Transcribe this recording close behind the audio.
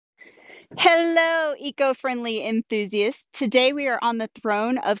Hello, eco-friendly enthusiasts. Today we are on the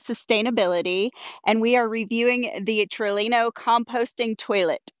throne of sustainability and we are reviewing the Trelino Composting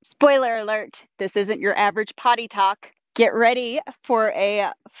Toilet. Spoiler alert, this isn't your average potty talk. Get ready for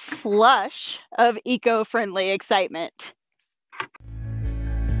a flush of eco-friendly excitement.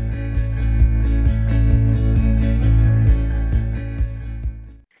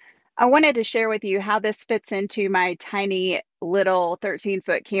 I wanted to share with you how this fits into my tiny little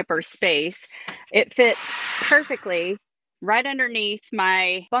 13-foot camper space. It fits perfectly right underneath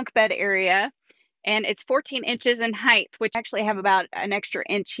my bunk bed area, and it's 14 inches in height, which I actually have about an extra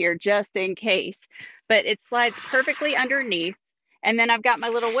inch here just in case, but it slides perfectly underneath. And then I've got my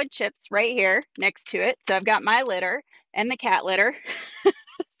little wood chips right here next to it. So I've got my litter and the cat litter.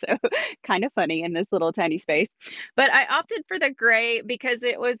 So kind of funny in this little tiny space. But I opted for the gray because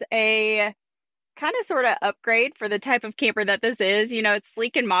it was a kind of sort of upgrade for the type of camper that this is. You know, it's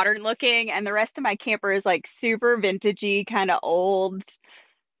sleek and modern looking, and the rest of my camper is like super vintagey, kind of old,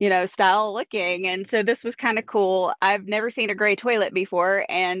 style looking. And so this was kind of cool. I've never seen a gray toilet before,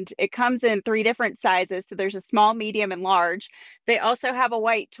 and it comes in three different sizes. So there's a small, medium, and large. They also have a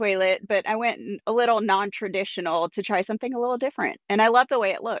white toilet, but I went a little non-traditional to try something a little different. And I love the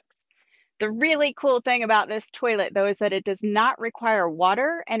way it looks. The really cool thing about this toilet, though, is that it does not require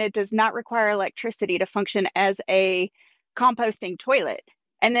water and it does not require electricity to function as a composting toilet.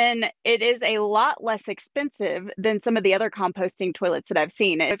 And then it is a lot less expensive than some of the other composting toilets that I've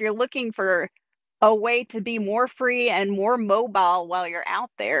seen. If you're looking for a way to be more free and more mobile while you're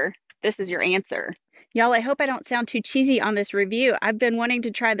out there, this is your answer. Y'all, I hope I don't sound too cheesy on this review. I've been wanting to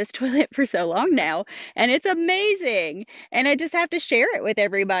try this toilet for so long now, and it's amazing. And I just have to share it with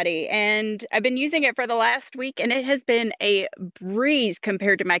everybody. And I've been using it for the last week, and it has been a breeze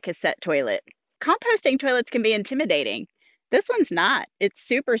compared to my cassette toilet. Composting toilets can be intimidating. This one's not. It's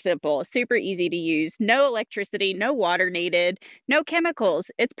super simple, super easy to use. No electricity, no water needed, no chemicals.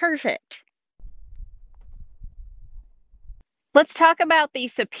 It's perfect. Let's talk about the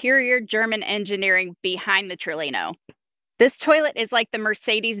superior German engineering behind the Trelino. This toilet is like the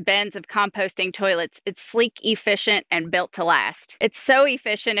Mercedes-Benz of composting toilets. It's sleek, efficient, and built to last. It's so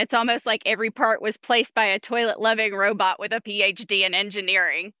efficient, it's almost like every part was placed by a toilet-loving robot with a PhD in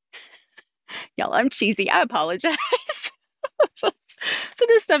engineering. Y'all, I'm cheesy. I apologize. But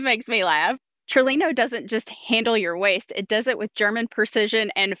this stuff makes me laugh. Trelino doesn't just handle your waste, it does it with German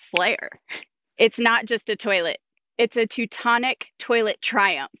precision and flair. It's not just a toilet. It's a Teutonic toilet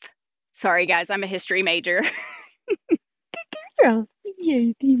triumph. Sorry, guys, I'm a history major. Oh,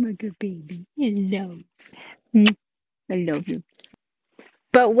 yes, you're my good baby. Hello. I love you.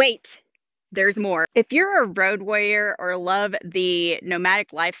 But wait, there's more. If you're a road warrior or love the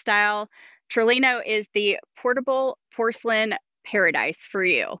nomadic lifestyle, Trelino is the portable porcelain paradise for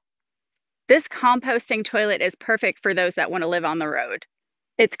you. This composting toilet is perfect for those that want to live on the road.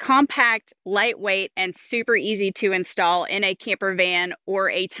 It's compact, lightweight, and super easy to install in a camper van or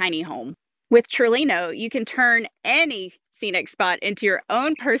a tiny home. With Trelino, you can turn any scenic spot into your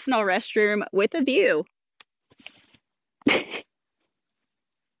own personal restroom with a view.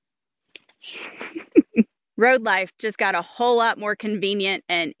 Roadlife just got a whole lot more convenient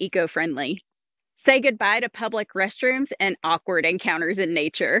and eco-friendly. Say goodbye to public restrooms and awkward encounters in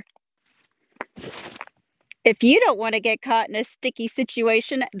nature. If you don't want to get caught in a sticky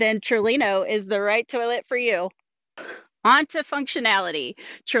situation, then Trelino is the right toilet for you. On to functionality.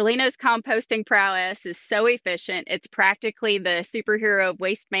 Trelino's composting prowess is so efficient, it's practically the superhero of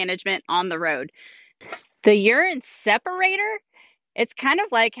waste management on the road. The urine separator? It's kind of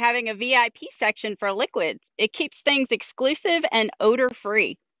like having a VIP section for liquids. It keeps things exclusive and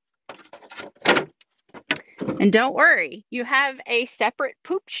odor-free. And don't worry, you have a separate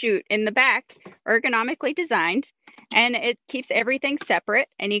poop chute in the back, ergonomically designed, and it keeps everything separate,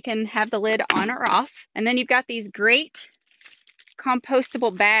 and you can have the lid on or off. And then you've got these great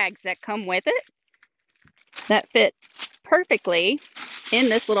compostable bags that come with it that fit perfectly in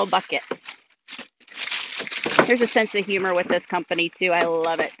this little bucket. There's a sense of humor with this company too. I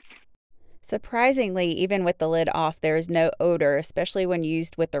love it. Surprisingly, even with the lid off, there is no odor, especially when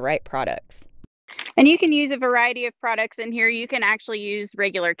used with the right products. And you can use a variety of products in here. You can actually use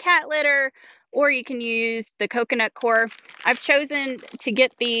regular cat litter, or you can use the coconut coir. I've chosen to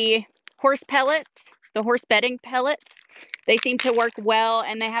get the horse pellets, the horse bedding pellets. They seem to work well,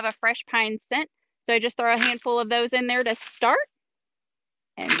 and they have a fresh pine scent. So I just throw a handful of those in there to start,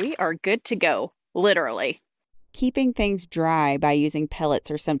 and we are good to go, literally. Keeping things dry by using pellets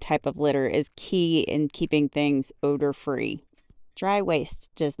or some type of litter is key in keeping things odor-free. Dry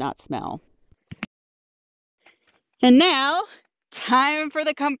waste does not smell. And now Time for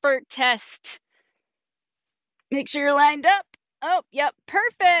the comfort test. Make sure you're lined up. Oh, yep,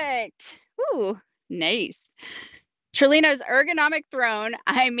 perfect. Ooh, nice. Trelino's ergonomic throne,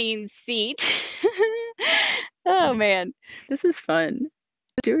 I mean seat. Oh man, this is fun.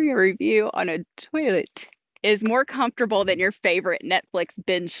 Doing a review on a toilet is more comfortable than your favorite Netflix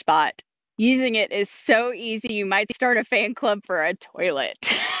binge spot. Using it is so easy, you might start a fan club for a toilet.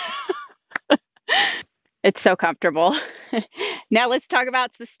 It's so comfortable. Now let's talk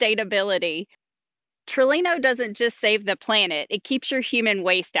about sustainability. Trelino doesn't just save the planet, it keeps your human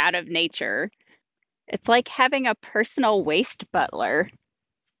waste out of nature. It's like having a personal waste butler.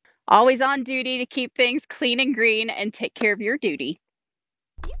 Always on duty to keep things clean and green and take care of your duty.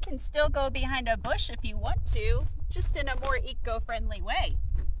 You can still go behind a bush if you want to, just in a more eco-friendly way.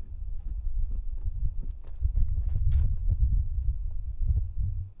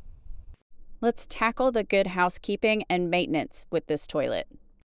 Let's tackle the good housekeeping and maintenance with this toilet.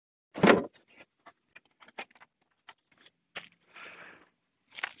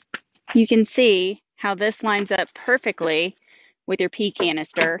 You can see how this lines up perfectly with your pee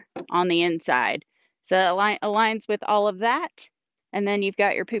canister on the inside. So it aligns with all of that. And then you've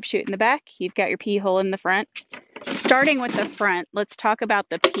got your poop chute in the back. You've got your pee hole in the front. Starting with the front, let's talk about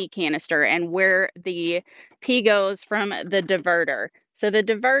the pee canister and where the pee goes from the diverter. So the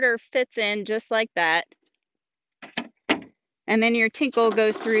diverter fits in just like that. And then your tinkle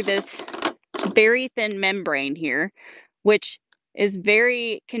goes through this very thin membrane here, which is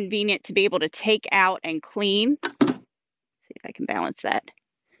very convenient to be able to take out and clean. Let's see if I can balance that.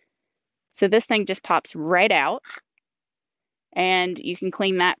 So this thing just pops right out and you can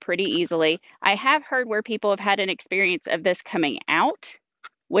clean that pretty easily. I have heard where people have had an experience of this coming out,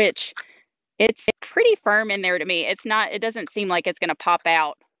 which it's pretty firm in there to me. It doesn't seem like it's going to pop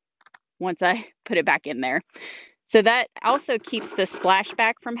out once I put it back in there. So that also keeps the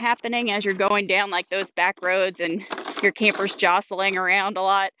splashback from happening as you're going down like those back roads and your camper's jostling around a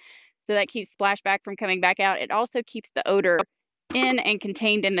lot. So that keeps splashback from coming back out. It also keeps the odor in and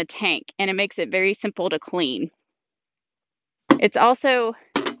contained in the tank, and it makes it very simple to clean. It's also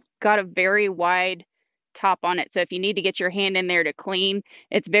got a very wide top on it, so if you need to get your hand in there to clean,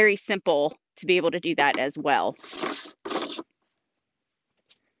 it's very simple to be able to do that as well.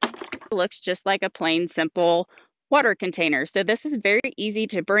 It looks just like a plain, simple water container. So this is very easy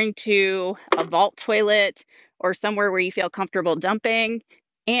to bring to a vault toilet or somewhere where you feel comfortable dumping.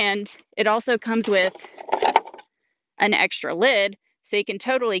 And it also comes with an extra lid, so you can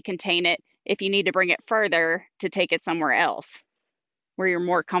totally contain it if you need to bring it further to take it somewhere else where you're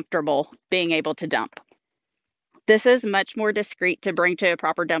more comfortable being able to dump. This is much more discreet to bring to a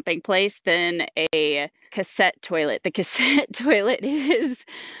proper dumping place than a cassette toilet. The cassette toilet is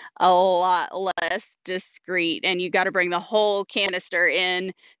a lot less discreet, and you got to bring the whole canister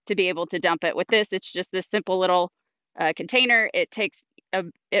in to be able to dump it. With this, it's just this simple little container.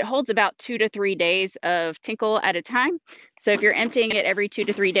 It holds about 2 to 3 days of tinkle at a time. So if you're emptying it every 2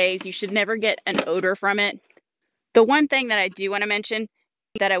 to 3 days, you should never get an odor from it. The one thing that I do want to mention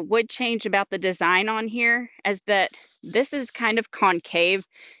that I would change about the design on here is that this is kind of concave.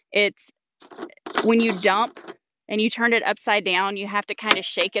 It's when you dump and you turn it upside down, you have to kind of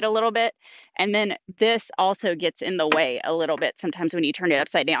shake it a little bit. And then this also gets in the way a little bit sometimes when you turn it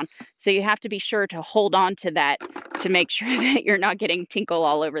upside down. So you have to be sure to hold on to that to make sure that you're not getting tinkle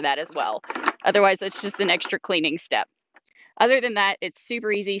all over that as well. Otherwise, it's just an extra cleaning step. Other than that, it's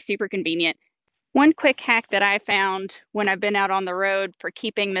super easy, super convenient. One quick hack that I found when I've been out on the road for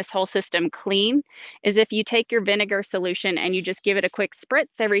keeping this whole system clean is if you take your vinegar solution and you just give it a quick spritz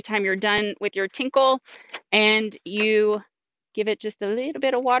every time you're done with your tinkle, and you give it just a little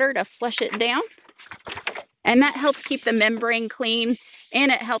bit of water to flush it down. And that helps keep the membrane clean,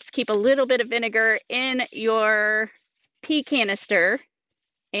 and it helps keep a little bit of vinegar in your pee canister,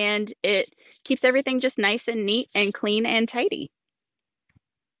 and it keeps everything just nice and neat and clean and tidy.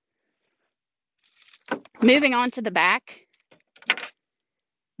 Moving on to the back,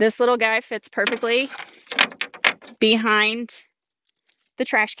 this little guy fits perfectly behind the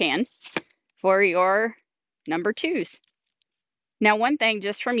trash can for your number twos. Now, one thing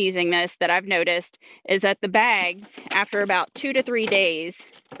just from using this that I've noticed is that the bags, after about 2 to 3 days,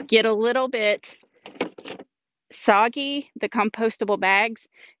 get a little bit soggy, the compostable bags.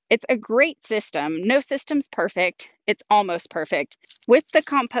 It's a great system. No system's perfect. It's almost perfect. With the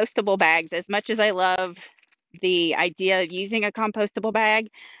compostable bags, as much as I love the idea of using a compostable bag,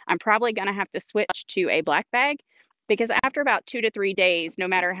 I'm probably going to have to switch to a black bag, because after about 2 to 3 days, no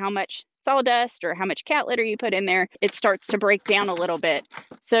matter how much sawdust or how much cat litter you put in there, it starts to break down a little bit.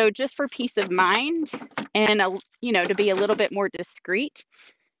 So just for peace of mind and, to be a little bit more discreet,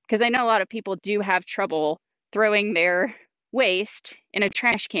 because I know a lot of people do have trouble throwing their waste in a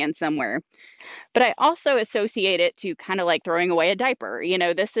trash can somewhere. But I also associate it to kind of like throwing away a diaper.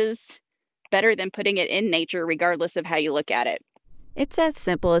 This is better than putting it in nature, regardless of how you look at it. It's as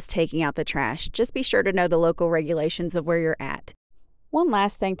simple as taking out the trash. Just be sure to know the local regulations of where you're at. One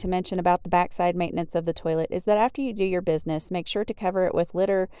last thing to mention about the backside maintenance of the toilet is that after you do your business, make sure to cover it with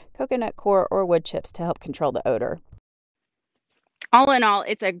litter, coconut coir, or wood chips to help control the odor. All in all,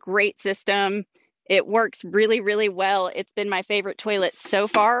 it's a great system. It works really, really well. It's been my favorite toilet so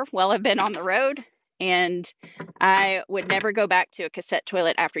far while I've been on the road, and I would never go back to a cassette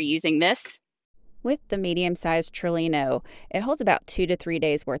toilet after using this. With the medium-sized Trelino, it holds about 2 to 3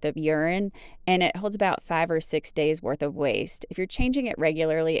 days worth of urine, and it holds about 5 or 6 days worth of waste. If you're changing it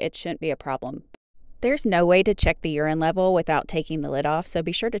regularly, it shouldn't be a problem. There's no way to check the urine level without taking the lid off, so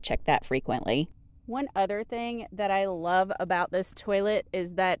be sure to check that frequently. One other thing that I love about this toilet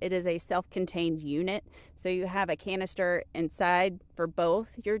is that it is a self-contained unit. So you have a canister inside for both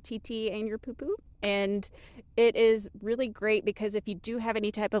your TT and your poo-poo. And it is really great because if you do have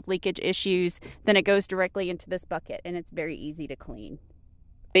any type of leakage issues, then it goes directly into this bucket and it's very easy to clean.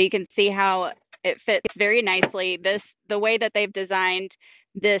 But you can see how it fits very nicely. The way that they've designed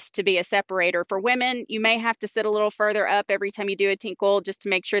this to be a separator for women, you may have to sit a little further up every time you do a tinkle just to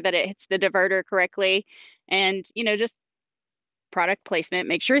make sure that it hits the diverter correctly. And, just product placement,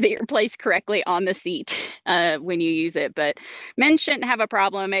 make sure that you're placed correctly on the seat when you use it. But men shouldn't have a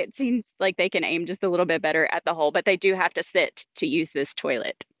problem. It seems like they can aim just a little bit better at the hole, but they do have to sit to use this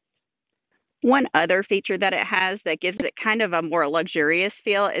toilet. One other feature that it has that gives it kind of a more luxurious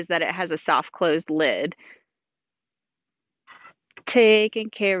feel is that it has a soft closed lid.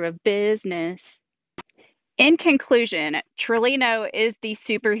 Taking care of business. In conclusion, Trelino is the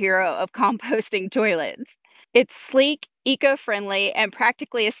superhero of composting toilets. It's sleek, eco-friendly, and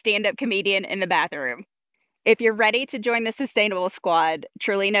practically a stand-up comedian in the bathroom. If you're ready to join the sustainable squad,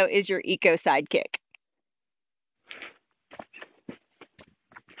 Trelino is your eco sidekick.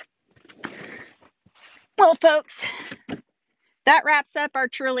 Well, folks, that wraps up our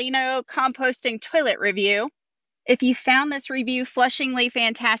Trelino composting toilet review. If you found this review flushingly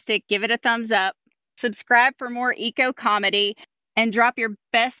fantastic, give it a thumbs up. Subscribe for more eco comedy and drop your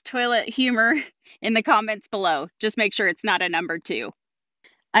best toilet humor in the comments below. Just make sure it's not a number 2.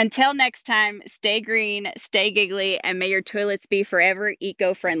 Until next time, stay green, stay giggly, and may your toilets be forever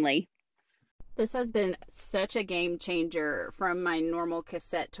eco-friendly. This has been such a game changer from my normal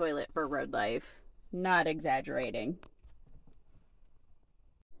cassette toilet for Roadlife. Not exaggerating.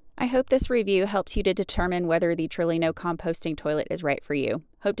 I hope this review helps you to determine whether the Trelino composting toilet is right for you.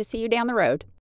 Hope to see you down the road.